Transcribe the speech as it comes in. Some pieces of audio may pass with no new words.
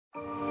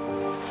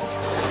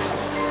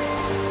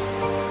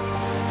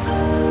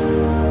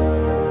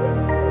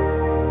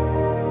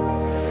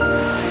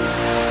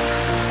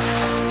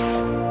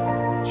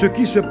Ce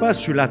qui se passe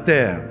sur la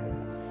terre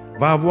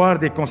va avoir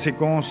des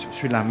conséquences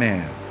sur la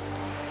mer.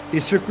 Et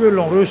ce que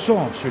l'on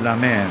ressent sur la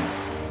mer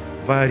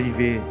va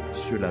arriver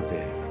sur la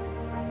terre.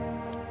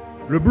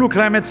 Le Blue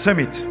Climate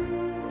Summit,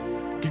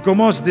 qui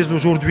commence dès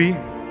aujourd'hui,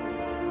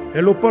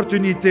 est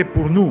l'opportunité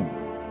pour nous,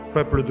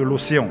 peuple de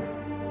l'océan,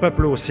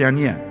 peuple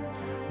océanien,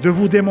 de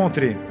vous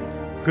démontrer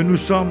que nous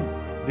sommes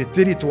des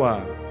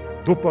territoires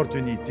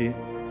d'opportunités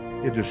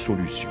et de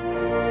solutions.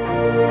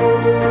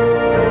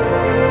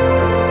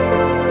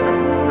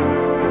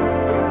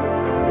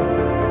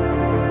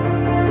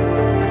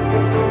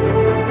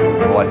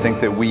 Well, I think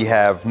that we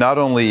have not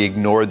only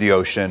ignored the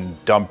ocean,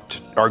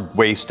 dumped our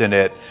waste in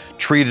it,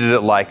 treated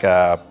it like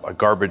a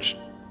garbage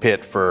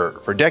pit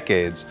for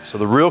decades. So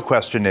the real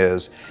question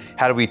is,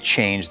 how do we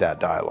change that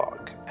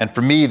dialogue? And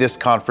for me, this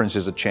conference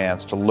is a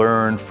chance to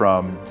learn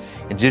from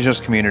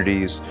indigenous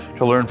communities,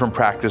 to learn from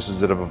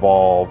practices that have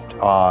evolved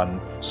on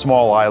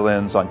small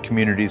islands, on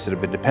communities that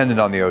have been dependent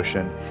on the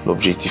ocean.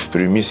 L'objectif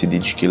premier, c'est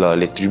d'éduquer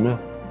l'être humain.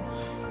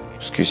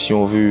 Parce que si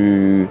on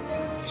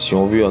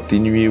veut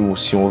atténuer ou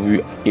si on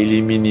veut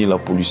éliminer la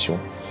pollution,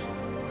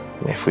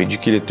 il faut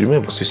éduquer l'être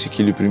humain parce que ce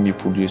qui est le premier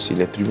pollueur, c'est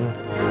l'être humain.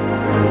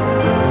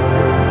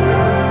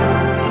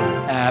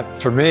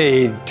 For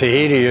me,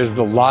 Tahiti is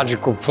the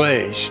logical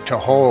place to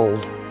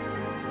hold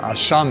a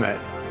summit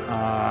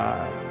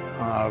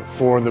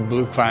for the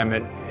Blue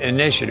Climate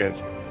Initiative.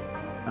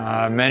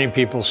 Many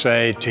people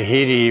say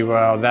Tahiti,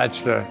 well,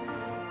 that's the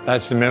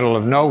middle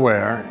of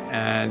nowhere,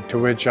 and to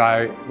which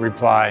I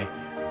reply,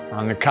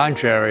 on the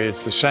contrary,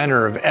 it's the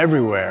center of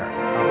everywhere.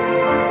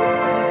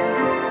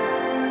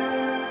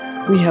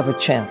 We have a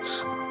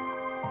chance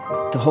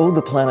to hold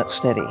the planet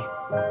steady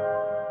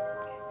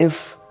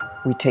if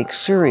we take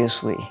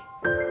seriously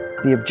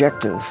the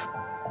objective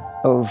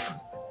of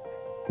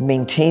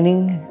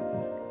maintaining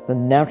the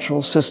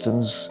natural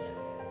systems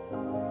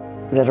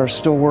that are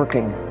still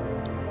working.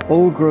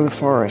 Old growth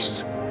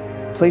forests,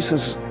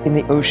 places in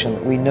the ocean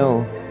that we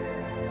know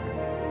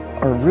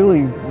are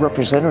really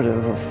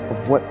representative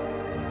of what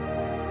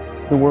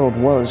the world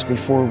was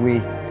before we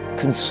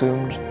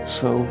consumed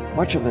so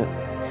much of it.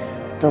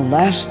 The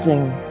last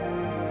thing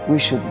we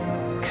should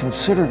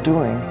consider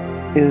doing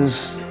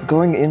is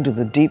going into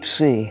the deep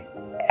sea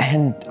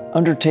and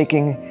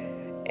undertaking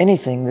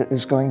anything that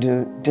is going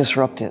to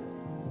disrupt it.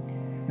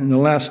 In the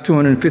last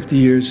 250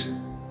 years,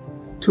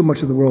 too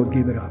much of the world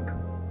gave it up.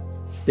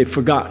 They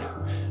forgot.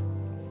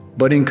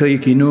 But in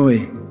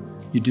Kaikinui,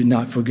 you do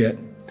not forget,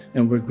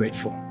 and we're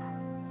grateful.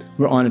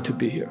 We're honored to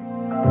be here.